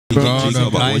God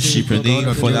of light, worship your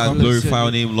name for that glorify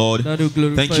your name, Lord.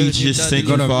 Thank you, Jesus. Thank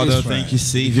you, Father. Thank you,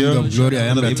 Savior. Of glory, I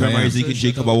am that I am. Ezekiel,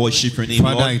 Jacob, I worship your name,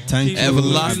 Father, Lord. I thank you.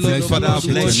 Everlasting Father, I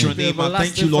bless your name. I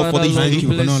thank you, Lord, for this day.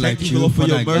 Thank you, Lord, for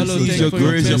your mercy, your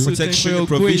grace, your protection, your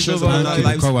provisions upon our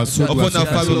lives, upon our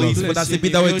families. But as it be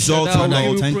thou exalted,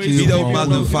 Lord, be thou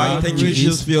magnified. Thank you,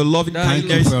 Jesus, for your loving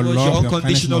kindness, your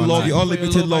unconditional love, your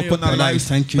unlimited love upon our lives.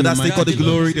 But that's take all the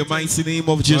glory, the mighty name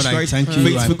of Jesus Christ.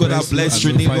 Faithful God, I bless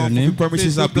your name, Lord.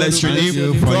 Promises, I bless your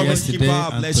name. Promise keeper,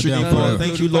 I bless your name, Lord.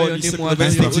 Thank you, Lord. You said the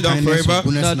best thing to done forever.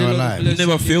 You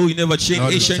never fail, you never change.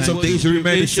 Ancients of days, you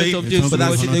remain the same. But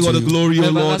that's take all the glory, O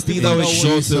Lord. Be thou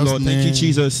exalted, Lord. Thank you,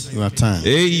 Jesus. You have time.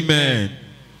 Amen.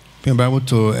 Open Bible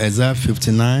to Isaiah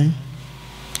 59,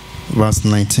 verse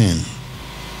 19.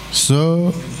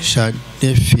 So shall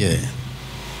they fear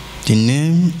the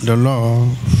name the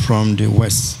Lord from the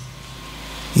west,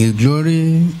 his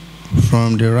glory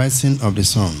from the rising of the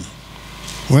sun.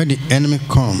 Where the enemy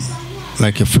come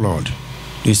like a flood,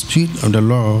 the Spirit of the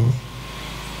Lord,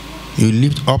 you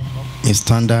lift up a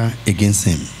standard against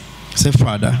him. Say,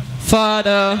 Father.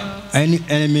 Father, any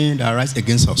enemy that rises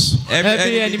against us,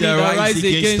 every enemy that rises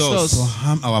against us, to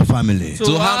harm our family,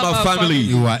 to harm our family,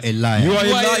 you are a liar. You are a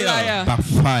liar.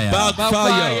 Backfire.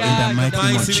 Backfire. In the mighty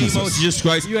name of Jesus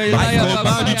Christ. I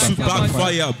command you to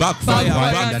backfire.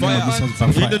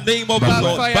 In the name of the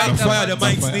Lord. Backfire. The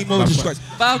mighty name of Jesus Christ.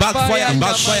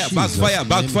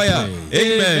 Backfire.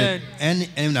 Amen. Any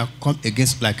enemy that come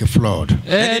against like a flood.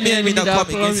 Any enemy that come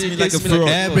against me like a flood.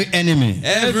 Every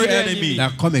enemy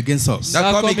that come against us.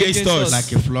 That come against us.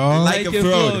 Like a flood. Like a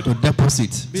flood. To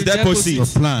deposit. To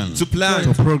plan. To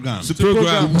program.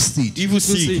 Evil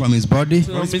seed. From his body.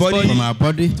 From our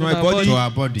body. To our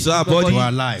body. To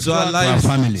our life. To our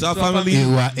family.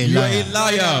 You are a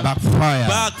liar.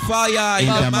 Backfire. In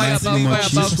the mighty name of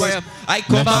Jesus Christ. I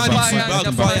command you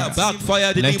to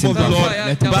backfire the name of the Lord.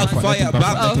 Backfire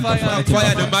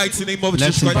the mighty name of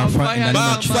Jesus Christ.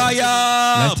 Backfire.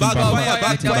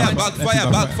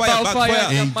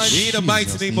 In the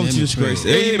mighty name of Jesus Christ.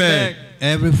 Amen.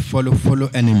 Every follow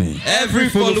enemy. Every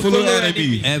follow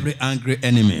enemy. Every angry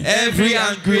enemy. Every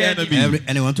angry enemy. Every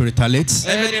enemy want to retaliate.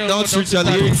 Every want to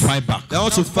retaliate. Fight back. They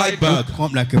want to fight back.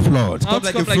 Come like a flood. Come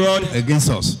like a flood against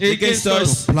us. Against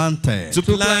us. To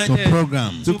plant. To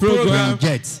program. To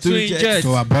inject.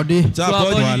 To our body. To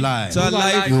our life. To our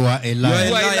life. You are a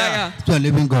liar. To a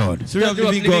living God.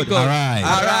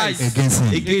 Arise against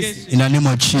him. In the name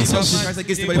of Jesus. Arise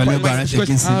against them with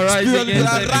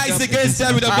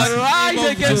the Arise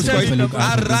against them.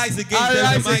 Arise against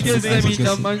them. Arise against them.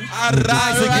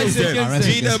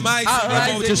 In the mighty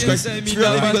name of Jesus Christ.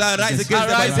 Arise against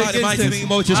them. In the mighty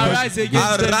name of Jesus Christ.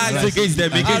 Arise against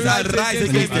them. Arise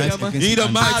against them. In the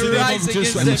mighty name of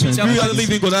Jesus Christ. We are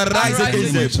living God. Arise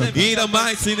against them. In the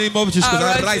mighty name of Jesus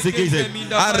Christ. Arise against them.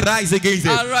 Arise against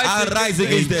them. Arise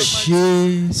against them.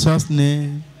 In Jesus'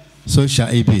 name, so shall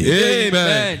it be.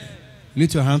 Amen.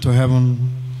 Lift your hand to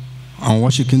heaven and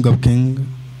worship King of Kings,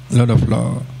 Lord of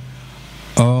Lords.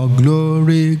 All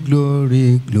glory,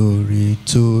 glory, glory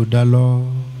to the Lord.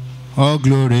 All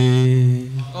glory.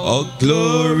 All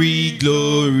glory,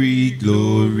 glory,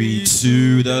 glory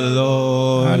to the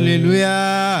Lord.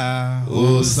 Hallelujah.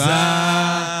 Hosanna.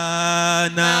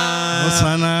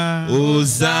 Hosanna.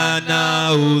 Hosanna.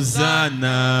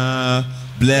 Hosanna.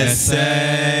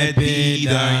 Blessed be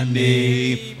the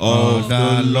name of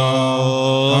the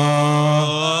Lord.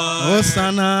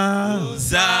 Hosanna.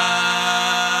 Hosanna.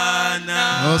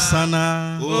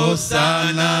 Hosanna.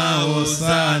 Hosanna.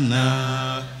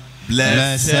 Hosanna.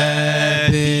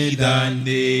 Blessed be the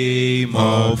name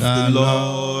of the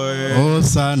Lord.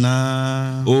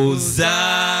 Hosanna.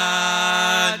 Hosanna.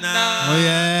 Oh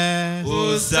yeah.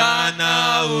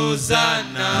 Hosanna.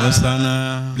 Hosanna.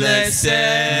 Hosanna.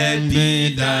 Blessed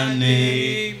be the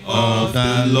name of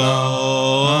the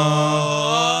Lord.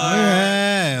 Oh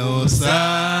yeah.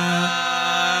 Hosanna.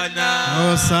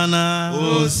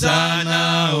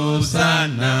 Hosanna.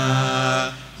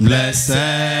 Hosanna.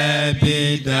 Blessed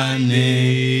be the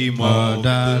name of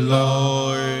the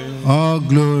Lord. All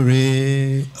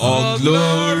glory. All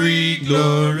glory,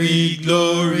 glory,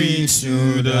 glory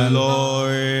to the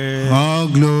Lord. All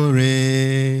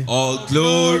glory. All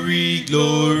glory,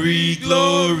 glory,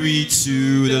 glory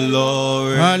to the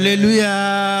Lord.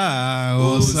 Hallelujah.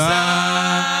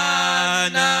 Hosanna.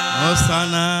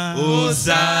 Hosanna.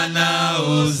 Hosanna.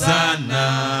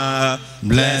 Hosanna.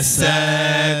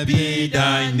 Blessed be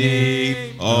thy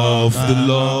name of the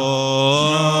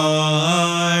Lord.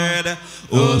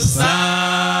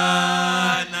 Hosanna.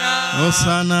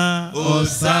 Hosanna.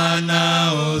 Hosanna.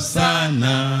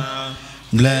 Hosanna.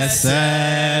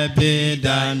 Blessed be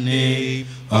the name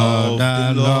of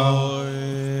the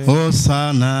Lord.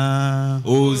 Hosanna.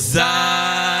 Hosanna.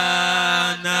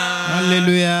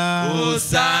 Hallelujah.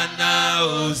 Hosanna.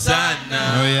 Hosanna.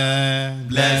 Oh yeah.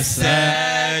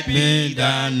 Blessed be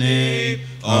the name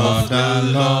of the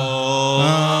Lord.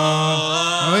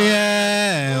 Oh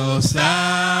yeah.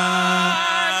 Hosanna.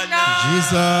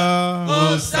 Jesus.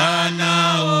 Hosanna.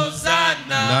 Hosanna.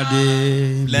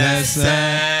 Daddy.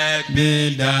 Blessed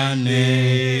be the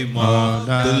name of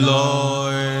the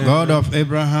Lord. God of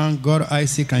Abraham, God of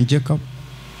Isaac and Jacob,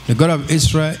 the God of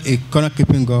Israel, a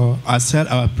corner-keeping God, accept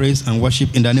our praise and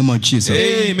worship in the name of Jesus.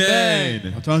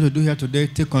 Amen. What I want to do here today,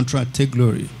 take control and take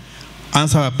glory.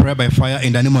 Answer our prayer by fire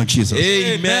in the name of Jesus.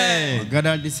 Amen.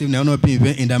 Gather this evening, I want to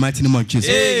be in the mighty name of Jesus.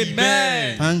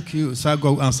 Amen. Thank you. So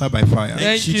God will answer by fire.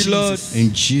 Thank you, Lord.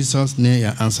 In Jesus' name,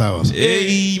 you answer us.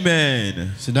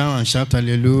 Amen. Sit down and shout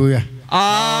hallelujah.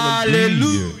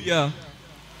 Hallelujah.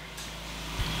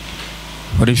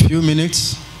 For a few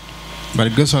minutes, by the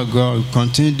grace of God, we'll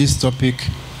continue this topic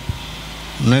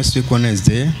next week,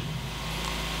 Wednesday,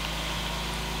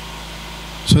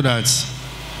 so that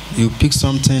you pick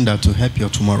something that will help you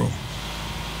tomorrow.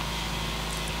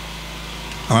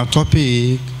 Our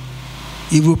topic,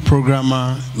 evil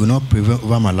programmer will not prevail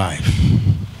over my life.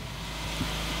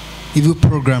 Evil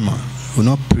programmer will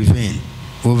not prevail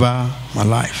over my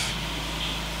life.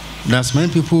 There's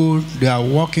many people, they are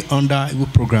working under evil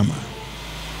programmer.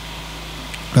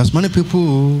 There's many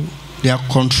people, they are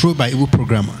controlled by evil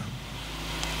programmer.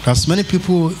 There's many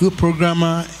people, evil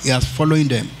programmer is following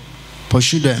them,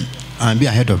 pursue them, and be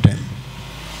ahead of them.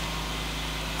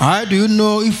 How do you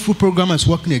know if evil programmer is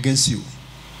working against you?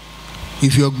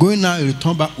 If you're going now, you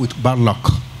return back with bad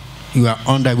luck. You are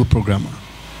under evil programmer.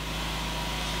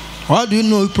 How do you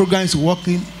know if program is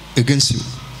working against you?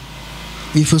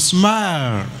 If you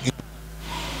smile,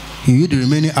 you use the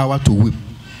remaining hour to weep.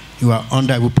 You are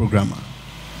under evil programmer.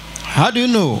 How do you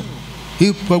know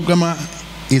if programmer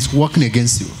is working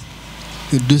against you?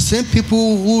 The same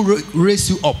people who raise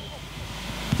you up,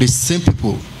 the same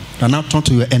people that now turn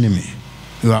to your enemy.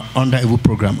 You are under evil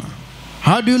programmer.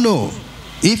 How do you know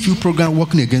if you program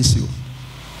working against you?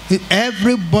 If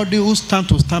everybody who stand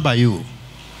by you,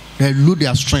 they lose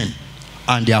their strength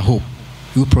and their hope.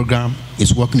 Your program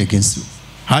is working against you.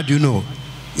 How do you know?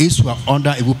 If you are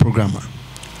under evil programmer.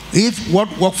 If what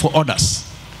work for others,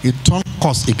 it turn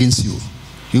cost against you.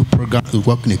 Your program is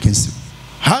working against you.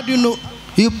 How do you know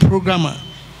your programmer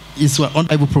is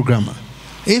under evil programmer?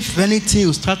 If anything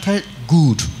you started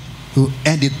good, you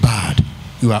end it bad.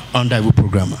 You are under evil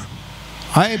programmer.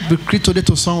 I decree today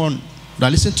to someone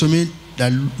that listen to me,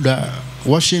 that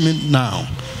watching me now,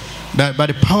 that by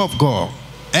the power of God,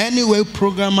 any way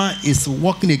programmer is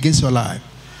working against your life,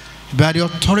 by the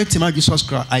authority of Jesus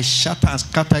Christ, I shatter and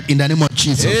scatter it in the name of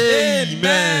Jesus.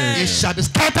 Amen. It shall be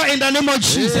scattered in the name of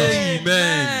Jesus.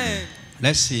 Amen.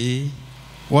 Let's see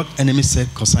what enemy said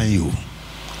concerning you.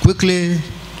 Quickly,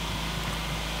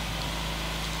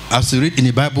 as you read in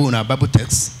the Bible, in our Bible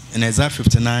text, in Isaiah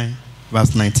 59,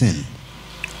 verse 19.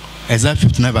 Isaiah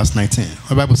 59, verse 19. What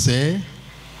the Bible say?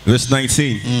 Verse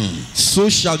 19. So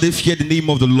shall they fear the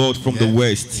name of the Lord from the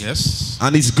west,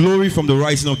 and his glory from the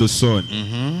rising of the sun.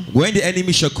 When the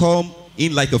enemy shall come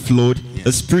in like a flood,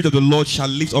 the Spirit of the Lord shall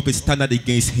lift up a standard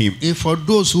against him. If for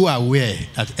those who are aware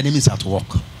that enemies at work,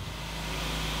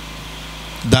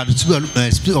 that the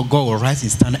Spirit of God will rise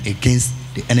in standard against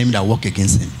the enemy that work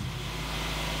against him.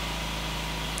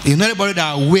 It's not everybody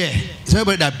that are aware, it's not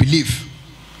everybody that believe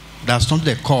that's something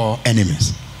they call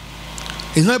enemies.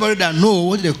 It's not everybody that know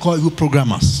what they call evil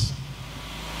programmers.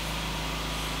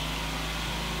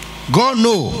 God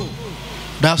knows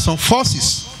there are some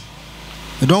forces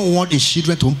they don't want his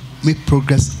children to make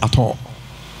progress at all.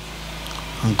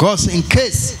 And God says, in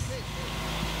case,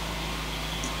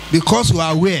 because you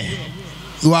are aware,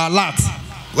 you are alert,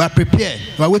 you are prepared,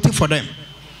 you are waiting for them,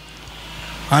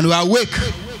 and you are awake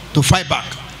to fight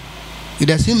back. If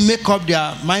they still make up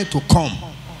their mind to come,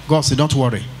 God said, don't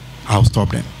worry, I'll stop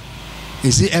them.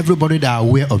 You see, everybody that are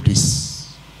aware of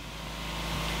this.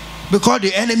 Because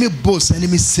the enemy boasts,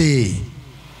 enemy say,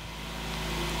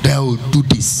 they will do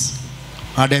this.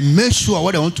 And they make sure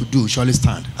what they want to do shall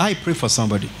stand. I pray for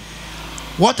somebody.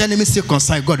 What enemy say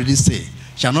concerning God didn't say,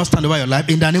 shall not stand over your life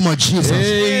in the name of Jesus.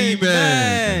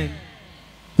 Amen.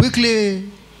 Quickly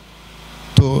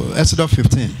to Exodus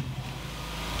 15.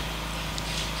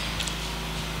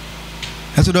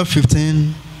 Exodus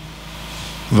 15,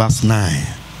 verse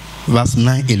 9. Verse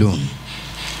 9 alone.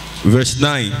 Verse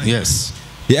 9. Yes.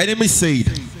 The enemy said,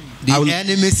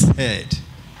 enemy said,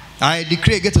 I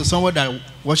decree again to someone that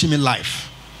watching me live.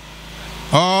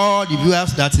 All the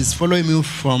viewers that is following me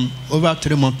from over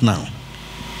 3 months now.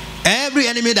 Every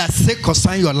enemy that say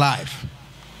concern your life,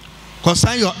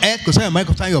 concern your health, concern your mind,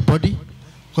 concern your body,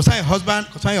 concern your husband,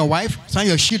 concern your wife, concern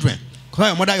your children, concern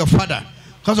your mother, your father,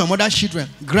 concern your mother's children,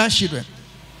 grandchildren,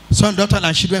 son, daughter,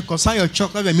 and children, concern your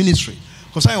church, concern your ministry,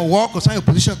 concern your work, concern your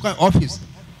position, concern your office.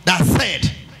 That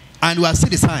said, and we have seen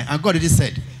the sign, and God already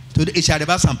said, today it shall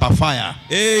reverse and fire.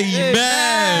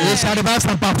 Amen. It shall reverse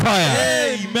and fire.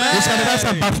 Amen. It shall reverse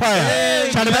and fire.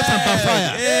 It shall reverse and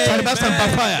fire. It shall reverse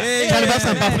and fire. It shall reverse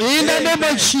and fire. In the name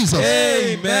of Jesus.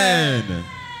 Amen.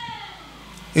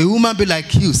 A woman be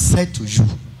like you said to you.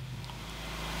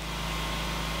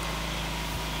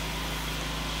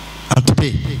 And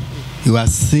today, you are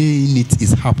seeing it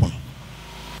is happen.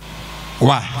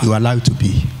 Why? You allow it to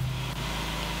be.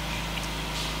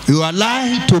 You allow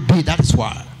it to be, that is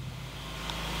why.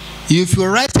 If you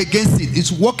rise against it,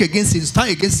 it's work against it, stand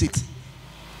against it,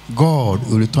 God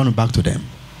will return it back to them.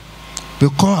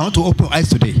 Because I want to open your eyes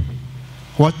today.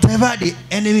 Whatever the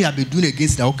enemy have been doing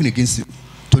against them, working against you,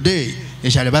 today,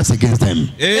 it shall reverse against them.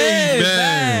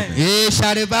 Amen. It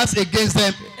shall reverse against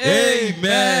them.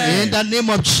 Amen. In the name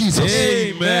of Jesus.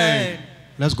 Amen.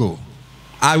 Let's go.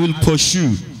 I will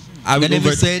pursue. I will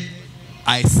The said,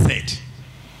 I said.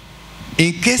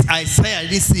 In case I say I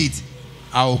didn't see it,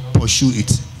 I will pursue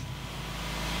it.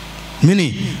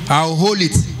 Meaning, I will hold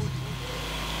it.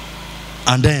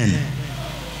 And then,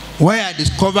 where I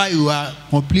discover you are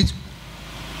complete,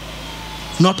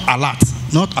 not alert,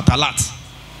 not at alert,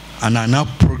 and I now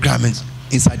program it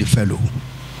inside the fellow.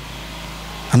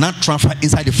 And now transfer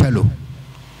inside the fellow.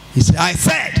 He said, I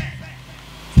said,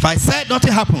 if I said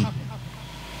nothing happened,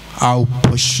 I'll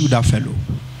pursue that fellow.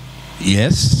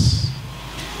 Yes.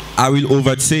 I will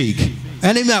overtake.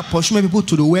 Enemy are pursuing people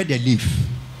to the where they live.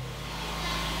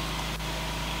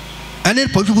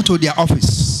 Enemy pursue people to their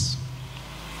office.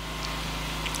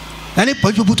 Enemy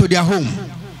pursue people to their home.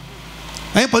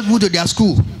 Enemy pursue people to their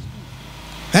school.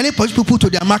 Enemy pursue people to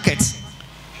their market.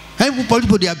 Enemy pursue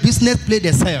people to their business place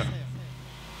they sell.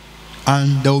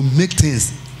 And they will make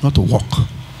things not to work.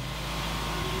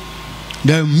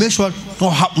 They will make sure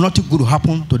nothing good will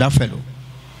happen to that fellow.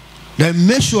 They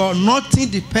make sure nothing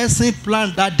the person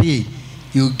planned that day,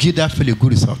 you give that fellow a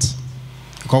good result.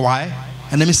 Because why?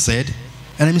 Enemy said,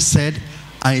 and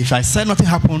if I said nothing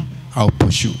happened, I'll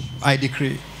pursue. I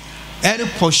decree. Any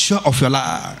portion of your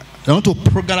life, I want to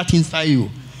program that inside you.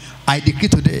 I decree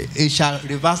today, it shall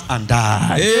reverse and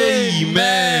die.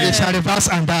 Amen. It shall reverse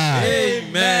and die.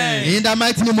 Amen. In the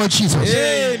mighty name of Jesus.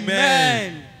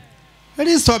 Amen. Let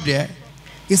me stop there.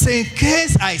 He said, in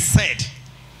case I said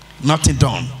nothing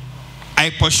done, I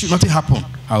pursue, nothing happened,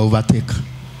 I overtake.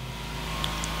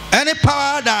 Any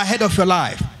power that ahead of your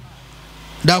life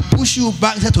that push you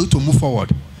back to move forward,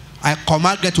 I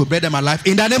command them to bread them alive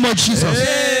in the name of Jesus.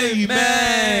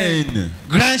 Amen.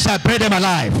 Grant shall bread them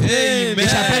alive. Amen. It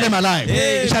shall bread them alive.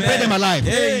 It shall bread them alive.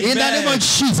 Amen. In the name of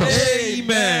Jesus.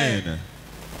 Amen.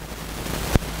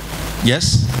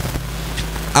 Yes.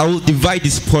 I will divide the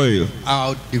spoil.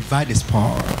 I'll divide the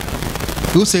spoil.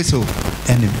 Who says so?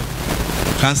 Enemy.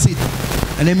 Can see it.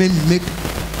 Enemy make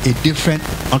a different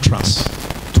utterance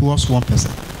towards one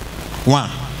person. One,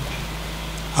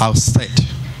 I'll set.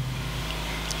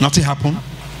 Nothing happen,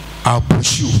 I'll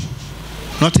pursue.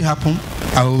 Nothing happen,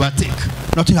 I'll overtake.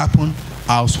 Nothing happen,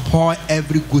 I'll spoil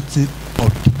every good thing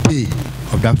of the day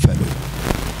of that fellow.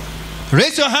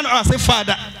 Raise your hand and say,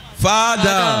 Father.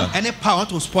 Father, any power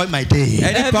to spoil my day.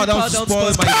 Any power to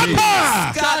spoil my day.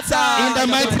 Scatter. In the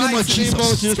mighty name of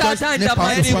Jesus. Scatter in the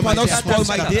mighty name of Jesus. Spoil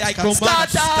my day. I command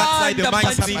scatter in the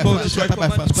mighty name of Jesus.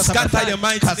 Scatter the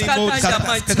mighty name of Jesus.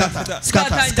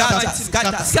 Scatter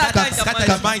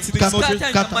the mighty name of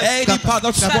Jesus. Any power to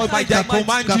spoil my day. I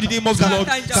command you in the name of the Lord.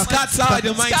 Scatter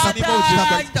the mighty name of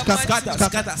Jesus.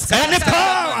 Scatter. Any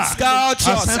power.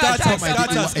 Scatter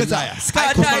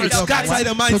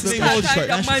the mighty name of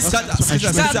Jesus. Scatter in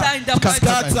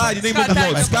the name of the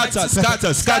Lord.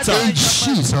 Scatter. In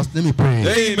Jesus' name we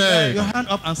pray. Amen. Your hand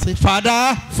up and say,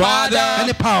 Father.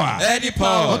 Any power.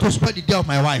 Not to spoil the day of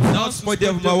my wife. Not spoil the day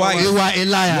of my wife. You are a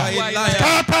liar.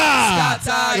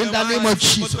 Scatter. In the name of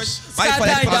Jesus. My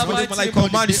Father, I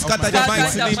command you scatter the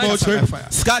mighty name of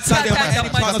Jesus. Scatter the mighty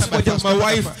name of my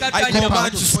wife. I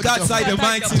command you scatter the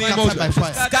mighty name of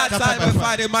Jesus. Scatter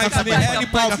the mighty name. Any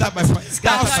power that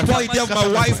spoil the day of my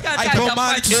wife. I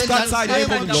command you scatter the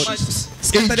name of the Lord.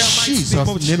 Scatter them.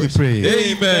 Jesus' name we pray.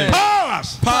 Amen.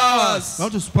 Powers.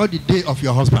 Not to spoil the day of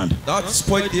your husband. Not to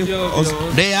spoil the day of your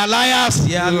husband. They are liars.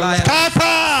 Scatter.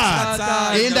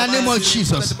 In the name of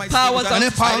Jesus. Powers of Any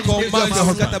power of your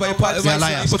husband. They are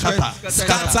liars. Scatter.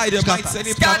 Scatter the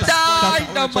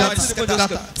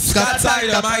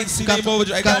mighty name of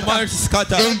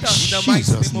scatter. In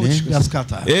Jesus' name, they are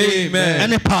scattered. Amen.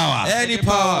 Any power.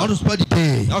 Not to spoil the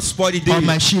day. Not spoil the day of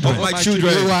my children. You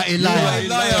are a liar.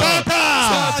 Scatter.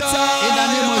 In the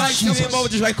name of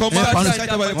Jesus. I command to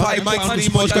scatter by the power of my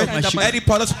name of Jesus. Any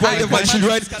part of spoil of my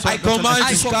children, I command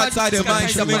to scatter the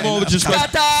mighty name of Jesus.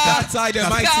 Scatter the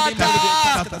mighty name of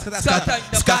Jesus.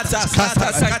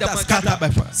 Scatter by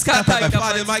fire. Scatter by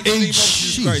fire the mighty name of Jesus.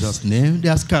 In Jesus' name, they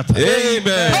are scattered.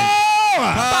 Amen.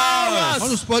 Powers. Not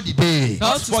to spoil the day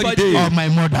of my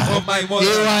mother.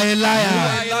 You are a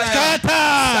liar.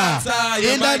 Scatter.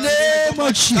 In the name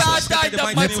of Jesus. Not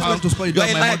to spoil the day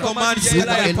of my mother. You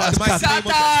are a liar.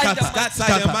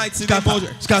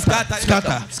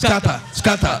 Scatter.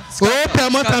 Open your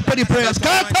mouth and pray the prayer.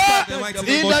 Scatter.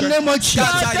 In the name of Jesus.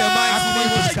 Scatter the mighty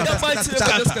name of Jesus.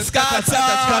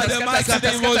 Scatter the mighty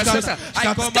name of Jesus.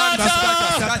 I command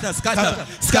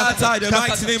scatter the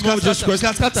mighty name of Jesus.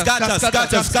 Scatter.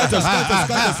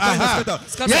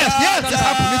 Yes, it's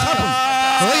happened.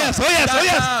 Oh yes. Can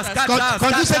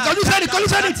you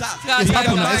say it? It's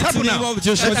happening now.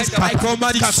 I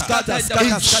command you to scatter. In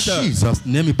Jesus'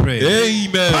 name we pray.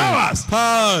 Amen. Powers.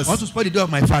 I want to spoil the day of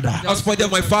my father. I want to spoil the day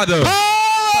of my father. I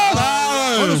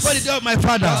want to spoil the day of my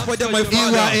father.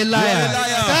 You are a liar.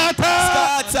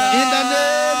 Scatter. In the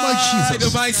name of Jesus. The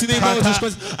mighty name of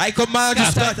Jesus. I command you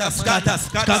to scatter my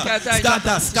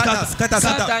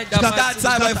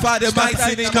father. The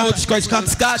mighty name of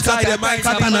Jesus. Scatter the mighty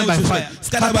name of Jesus.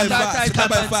 Scatter by fire. Scatter by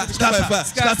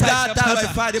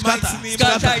fire. The mighty name of Jesus.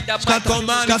 I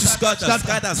command you to scatter.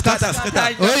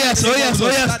 Oh yes.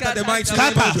 Scatter the mighty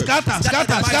name of Jesus.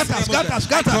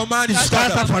 Scatter. Command you to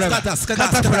scatter forever.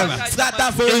 Scatter forever.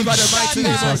 The mighty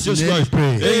name of Jesus.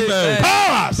 Amen.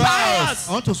 Powers. I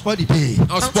want to spoil the day.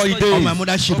 Of my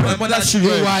mother's children. You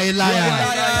are a liar.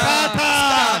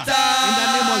 Scatter. In the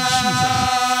name of Jesus.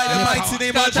 The mighty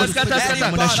name of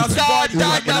Jesus.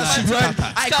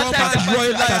 I command you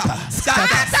a liar.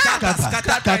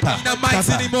 Scatter. In the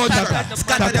mighty name of Jesus.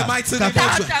 Scatter the mighty name of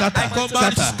Jesus. I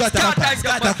command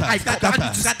you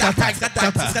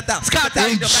scatter.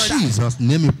 In Jesus'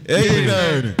 name.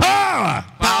 Amen. Power.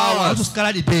 I want to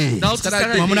scatter the day.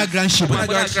 My mother's grandchildren.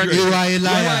 You are a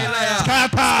liar.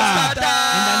 Scatter.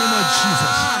 In the name of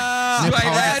Jesus. I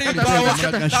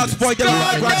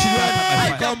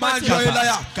command you a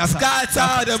liar.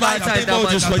 Scatter the mighty name of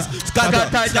Jesus. Scatter.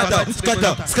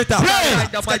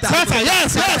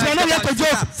 Yes, we're not here to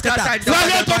joke. We're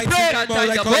here to pray.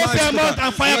 Open your mouth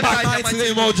and fire back.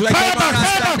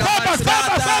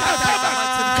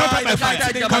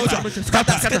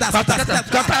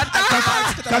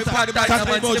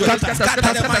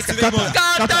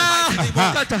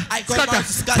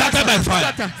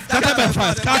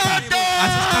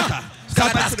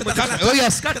 Oh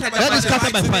yes, let us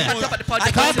scatter by fire.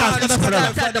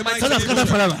 Scatter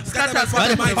forever. I want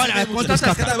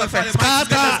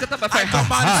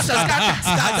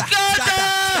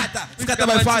to scatter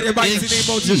by fire. In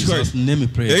Jesus' name we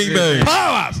pray. Amen.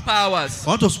 Powers. I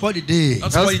want to spoil the day.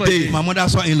 My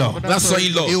mother's son-in-law.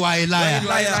 You are a liar.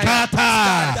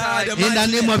 Scatter. In the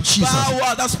name of Jesus. You are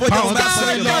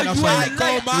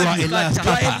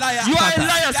a liar.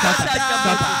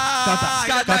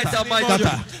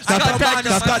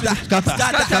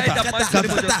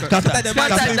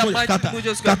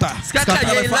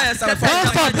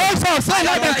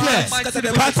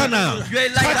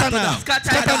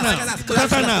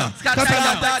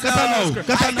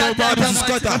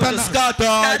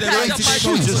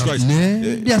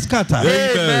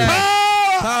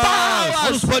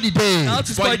 I want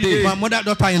to spoil the day. My mother,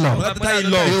 daughter-in-law.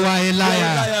 You are a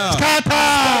liar.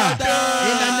 Scatter.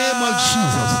 In the name of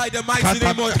Jesus.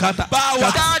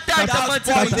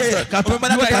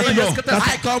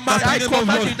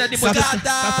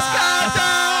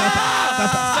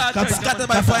 Scatter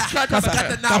by fire.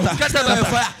 Scatter now. Scatter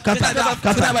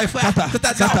by fire. Scatter by fire.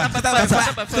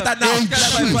 In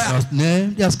Jesus'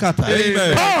 name, they are scattered.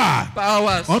 Powers.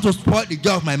 I want to spoil the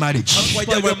joy of my marriage.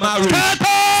 Scatter.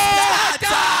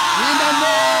 In the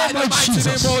name of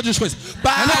Jesus. And I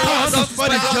want to spoil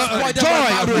the joy of my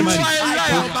marriage.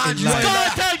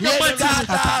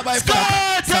 Scatter by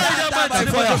fire.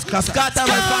 Scatter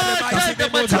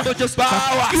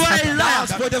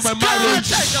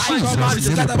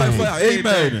by fire.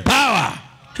 Amen. Power.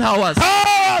 Powers.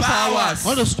 I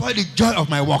want to spoil the joy of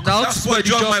my work. Now to spoil the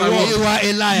joy of my work. You are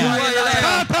a liar. You are a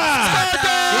liar.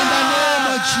 In the name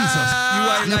of Jesus. You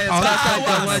are a liar.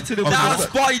 Now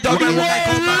spoil the joy of my work.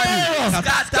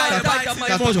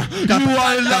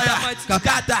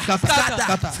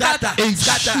 In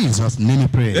Jesus' name we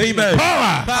pray. Amen.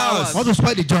 Powers. I want to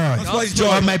spoil the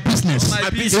joy of my business.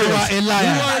 You are a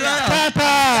liar.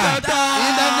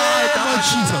 In the name of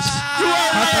Jesus.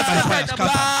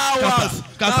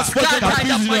 I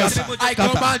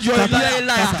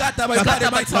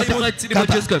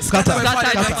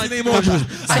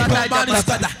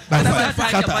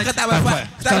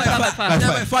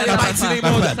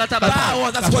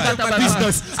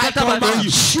command you,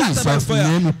 scatter by fire. Jesus'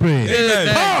 name we pray.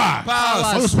 Powers.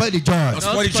 I will spoil the joy of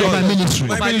my ministry.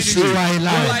 You are a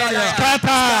liar.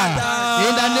 Scatter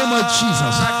in the name of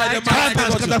Jesus.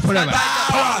 Scatter forever.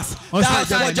 I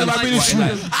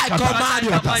command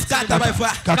you, scatter by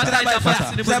fire. Scatter by fire.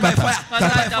 Scatter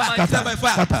by fire. Scatter by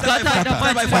fire.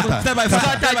 Scatter by fire. Scatter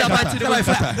by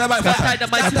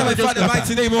fire. Scatter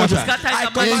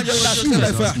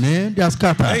by fire. Name they are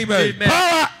scattered. Amen.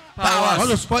 Power. I want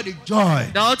to spoil the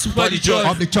joy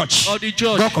of the church.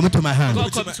 God commit to my hand.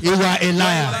 You are a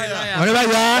liar.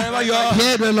 Wherever you are,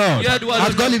 hear the Lord.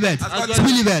 As God liveth,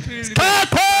 spirit liveth.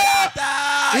 Scatter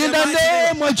in the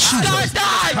name of Jesus.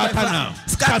 Scatter now.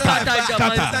 Scatter.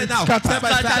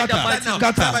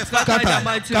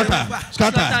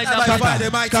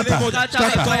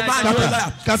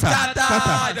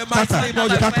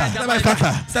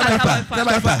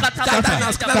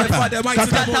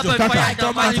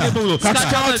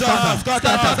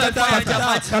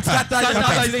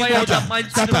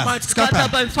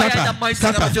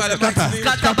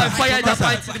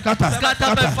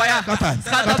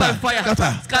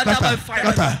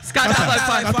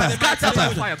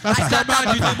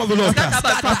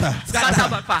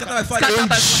 In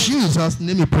Jesus'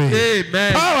 name we pray.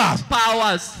 Amen.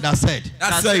 Powers. That's it.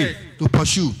 To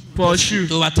pursue,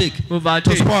 to overtake,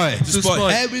 to spoil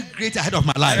every great ahead of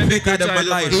my life.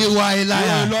 You are a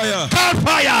liar. Catch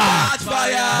fire.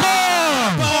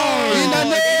 In the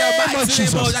name of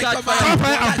Jesus. Catch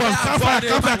fire and burn.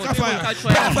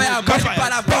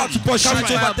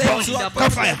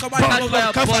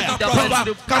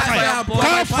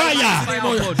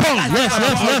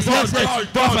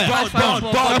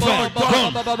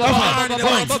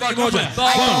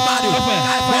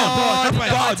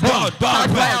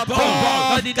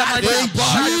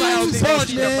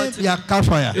 Catch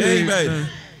fire. Amen.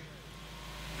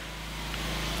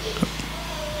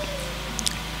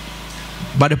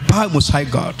 By the power of Most High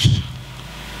God,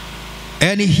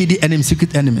 any hidden enemy,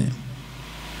 secret enemy,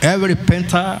 every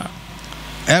repenter,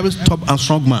 every stop and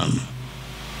strong man,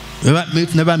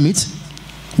 never meet,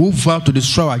 who vow to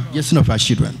destroy our destiny of our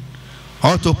children,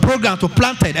 or to program, to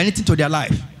plant anything to their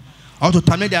life, or to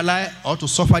terminate their life, or to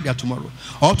suffer their tomorrow,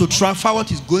 or to transfer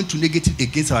what is going to negative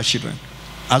against our children.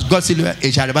 As God said,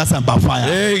 it shall reverse and by fire.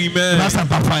 Amen. Reverse and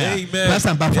by fire. Reverse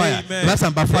and by fire. Reverse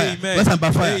and by fire. Reverse and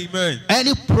by fire.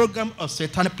 Any program of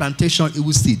satanic plantation, it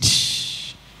will seed.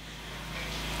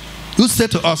 Who say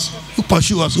to us, who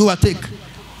pursue us, who take,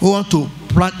 who want to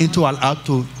plant into our life,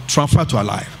 to transfer to our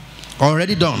life.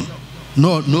 Already done.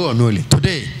 No.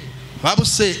 Today, Bible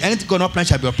says anything God not plant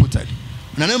shall be uprooted.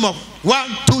 In the name of 1,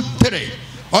 2, 3.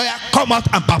 Oh yeah, come out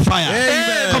and by fire.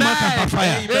 Amen. Come out and by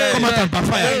fire. Amen. Come out and by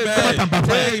fire. Amen. Come out and by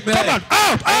fire. Amen. Come out.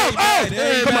 Out.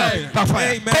 Amen. Come out by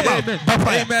fire. Amen. Come out by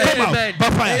fire. Come out by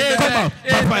fire. Come out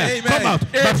by fire. Come out by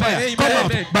fire. Come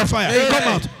out by fire. Come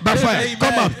out by fire.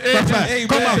 Come out by fire.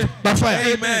 Come out by fire.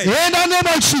 Amen. In the name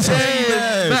of Jesus.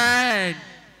 Amen.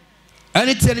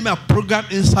 Anything enemy are programmed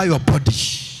inside your body.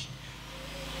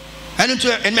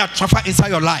 Anything enemy are transferred inside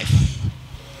your life.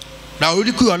 That will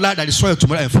ridicule your life, that destroy your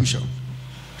tomorrow and future.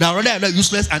 That rather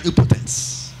useless and impotent.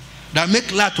 That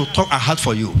make life to talk and hard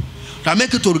for you. That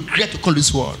make you to regret to come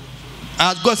this world.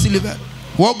 As God still live,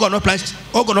 what God not plan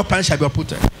shall be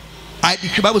uprooted. I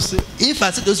the Bible say, if I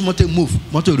say those mountain move,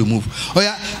 mountain will remove. Oh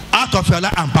yeah, out of your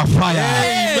life and by fire.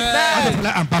 Out of your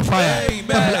life and by fire. And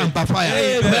by fire.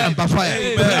 And by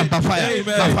fire. And by fire.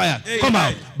 By fire. Come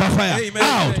out. By fire.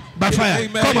 Out. By fire.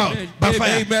 Come out. By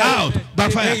fire. Out. By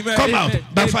fire. Come out.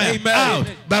 By fire. Out.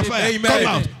 By fire. Come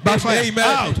out. By fire.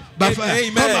 Out. by fire,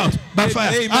 come out, by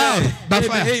fire, out, by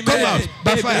fire, come out,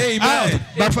 by fire, out,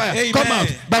 by fire, come out,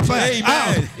 by fire,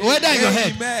 out. Whether in your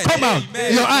head, come out,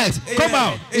 your eyes, come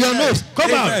out, your nose,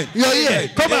 come out, your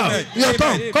ear, come out, your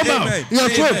tongue, come out, your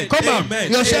throat, come out,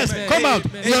 your chest, come out,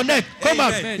 your neck, come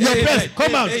out, your breast,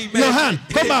 come out, your hand,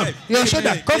 come out, your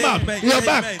shoulder, come out, your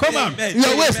back, come out,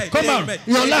 your waist, come out,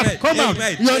 your lap, come out,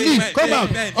 your knee, come out,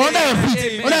 under your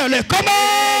feet, under your leg, come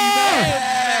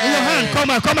out. In your hand, come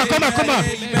out, come out, come out, come out.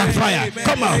 By fire,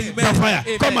 come out, by fire,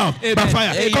 come out, by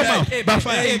fire, come out, by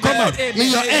fire, come out.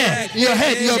 In your air, in your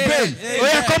head, in your brain. Oh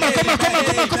yeah, come out, come out, come out,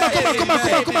 come out, come out, come out, come out,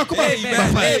 come out, come out, come out. By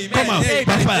fire, come out,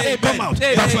 by fire, come out,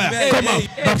 by fire, come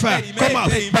out, by fire, come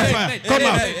out,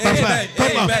 by fire,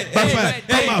 come out, by fire, come out, by fire,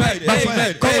 come out, by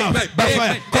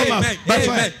fire, come out, by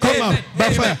fire, come out, by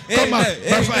fire, come out, by fire, come out, by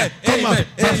fire, come out,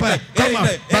 by fire, come out,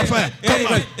 by fire, come out, by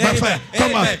fire, come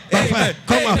out, by fire, come out,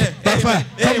 by fire.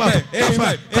 Come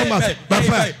out, come out, by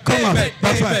fire, come out,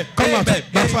 by fire, come out,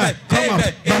 by fire, come out, by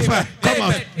fire, come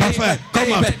out, by fire,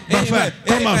 come out, by fire,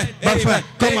 come out, by fire,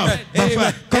 come out, by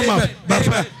fire, come out, by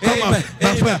fire, come out,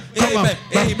 by fire, come out,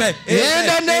 amen. In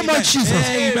the name of Jesus,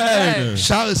 amen.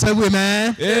 Shout, say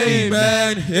amen.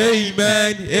 Amen,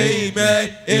 amen, amen,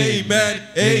 amen,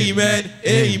 amen,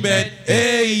 amen,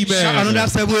 amen. Shout another,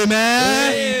 say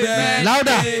amen.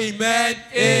 Louder. Amen,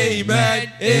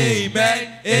 amen,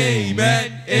 amen,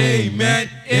 amen. Amen,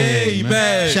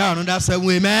 amen. Shout another, say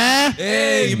amen.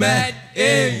 Amen,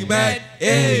 amen,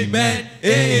 amen,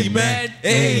 amen,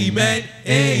 amen,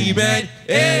 amen,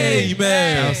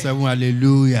 amen. Shout seven,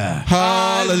 hallelujah.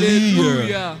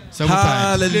 Hallelujah.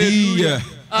 Hallelujah.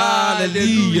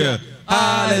 Hallelujah.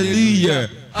 Hallelujah.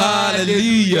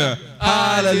 Hallelujah.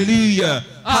 Hallelujah.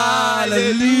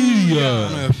 Hallelujah.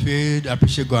 On your feet, I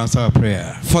appreciate God answer our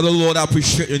prayer. Father, Lord, I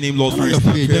appreciate your name, Lord, for your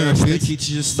prayer. Thank you,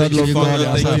 Jesus. Thank you, Father.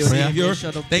 Thank you, Savior.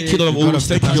 Thank you, Lord of hosts.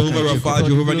 Thank you, Jehovah Rapha,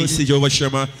 Jehovah Nissi, Jehovah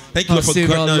Shammah. Thank you, Lord, for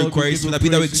granting our request. Be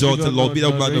thou exalted, Lord. Be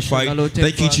thou magnified.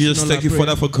 Thank you, Jesus. Thank you,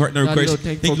 Father, for granting our request.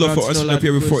 Thank you, Lord, for answering our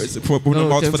prayer for opening our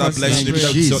mouth for that blessing. Be thou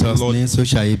exalted, Lord. In Jesus' name,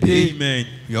 so shall it be. Amen.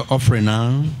 Your offering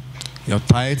now, your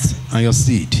tithes and your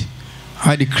seed.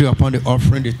 I decree upon the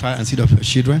offering, the tithe and seed of your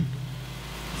children.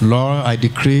 Lord, I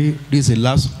decree this is the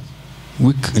last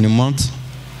week in the month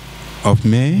of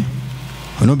May.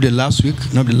 Not the last week,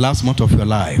 not the last month of your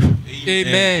life.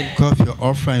 Amen. Because your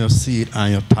offering, your seed,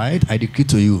 and your tithe, I decree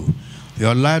to you,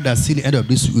 your life that see the end of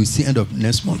this week, will see the end of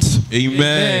next month.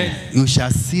 Amen. You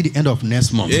shall see the end of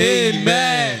next month.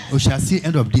 Amen. You shall see the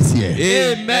end of this year.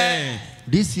 Amen.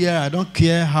 This year, I don't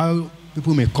care how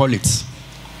people may call it.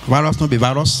 Virus, not be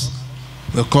virus.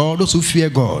 Because those who fear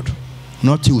God,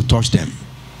 nothing will touch them.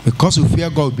 Because you fear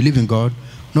God, believe in God,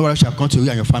 no one shall come to you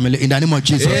and your family in the name of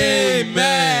Jesus.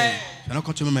 Amen. Shall not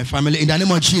come to me and my family in the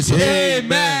name of Jesus.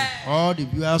 Amen. All the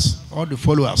viewers, all the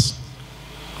followers,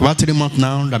 about 3 months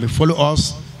now that will follow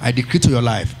us, I decree to your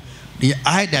life. The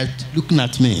eye that looking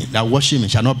at me, that watching me,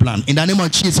 shall not blind. In the name of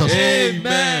Jesus.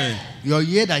 Amen. Your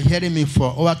ear that hearing me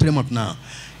for over 3 months now,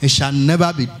 it shall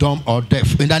never be dumb or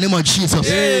deaf. In the name of Jesus.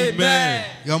 Amen.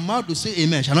 Your mouth to say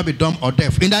amen shall not be dumb or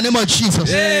deaf. In the name of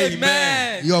Jesus.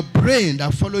 Amen. Your brain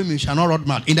that follow me shall not rot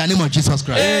mad. In the name of Jesus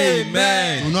Christ.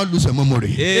 Amen. You will not lose your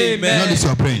memory. Amen. You will not lose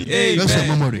your brain. Amen. Lose your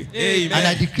memory. Amen. And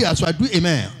I decree as I do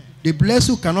amen, the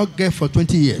blessing you cannot get for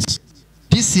 20 years.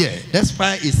 This year,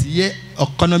 despite its year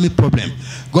economy problem,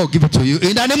 God give it to you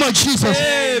in the name of Jesus.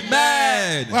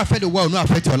 Amen. What affect the world, not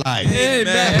affect your life.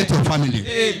 Amen. Affect your family.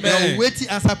 Amen. Your waiting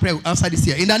answer prayer will answer this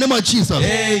year in the name of Jesus.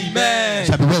 Amen. It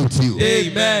shall be well with you.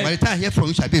 Amen. By the time I hear from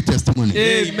you, shall be a testimony.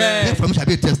 Amen. Hear from you shall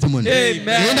be a testimony.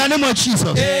 Amen. In the name of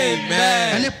Jesus.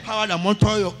 Amen. Any power that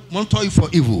monitor you for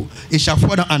evil, it shall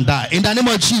fall down and die. In the name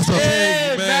of Jesus.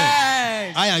 Amen.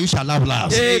 I and you shall laugh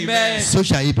last. Amen. So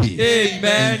shall it be.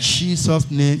 Amen. In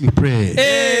Jesus' name we pray.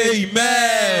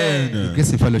 Amen.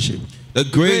 Grace and fellowship. The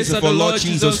grace of our Lord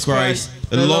Jesus Christ,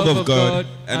 the love of God,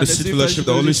 and the sweet fellowship of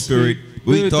the Holy Spirit,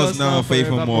 be with us now and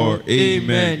forevermore.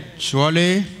 Amen.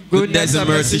 Surely, goodness and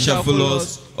mercy shall follow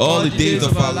us all the days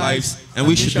of our lives, and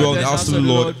we shall dwell in the house of the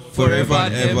Lord forever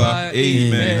and ever.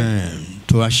 Amen.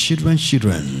 To our children.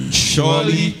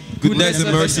 Surely, goodness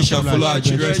and mercy shall follow our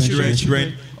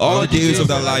children, all the days of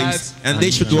their lives, and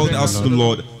they shall dwell in the house of the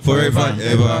Lord forever and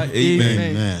ever.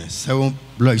 Amen. Seven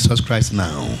blood of Jesus Christ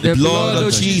now. The blood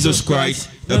of Jesus Christ,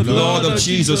 the blood of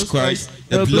Jesus Christ,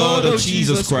 the blood of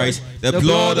Jesus Christ, the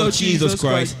blood of Jesus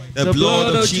Christ, the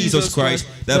blood of Jesus Christ,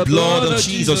 the blood of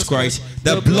Jesus Christ,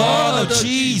 the blood of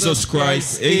Jesus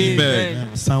Christ.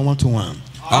 Amen. Psalm 121.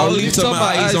 I'll lift up my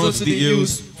eyes unto the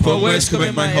hills, from whence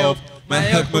cometh my help. My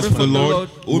help comes from the Lord,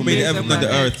 who made heaven and the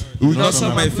earth. Who will not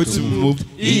suffer my foot to be moved.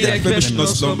 He that keepeth should not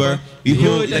slumber.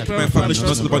 Behold, that my family should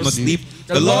not slumber nor sleep.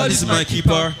 The Lord is my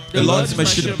keeper. The Lord is my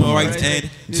shield at my right hand.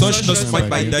 The sun should not smite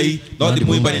by day, nor the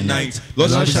moon by the night. The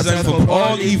Lord shall preserve me from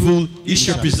all evil. He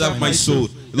shall preserve my soul.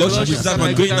 The Lord shall preserve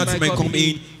my going out and my coming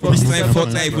in. From this time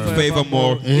forth I will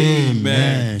forevermore.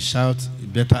 Amen. Shout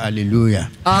better hallelujah.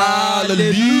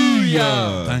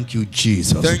 Hallelujah. Thank you,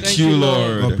 Jesus. Thank you,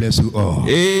 Lord. God bless you all.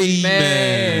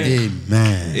 Amen.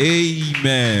 Amen.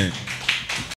 Amen.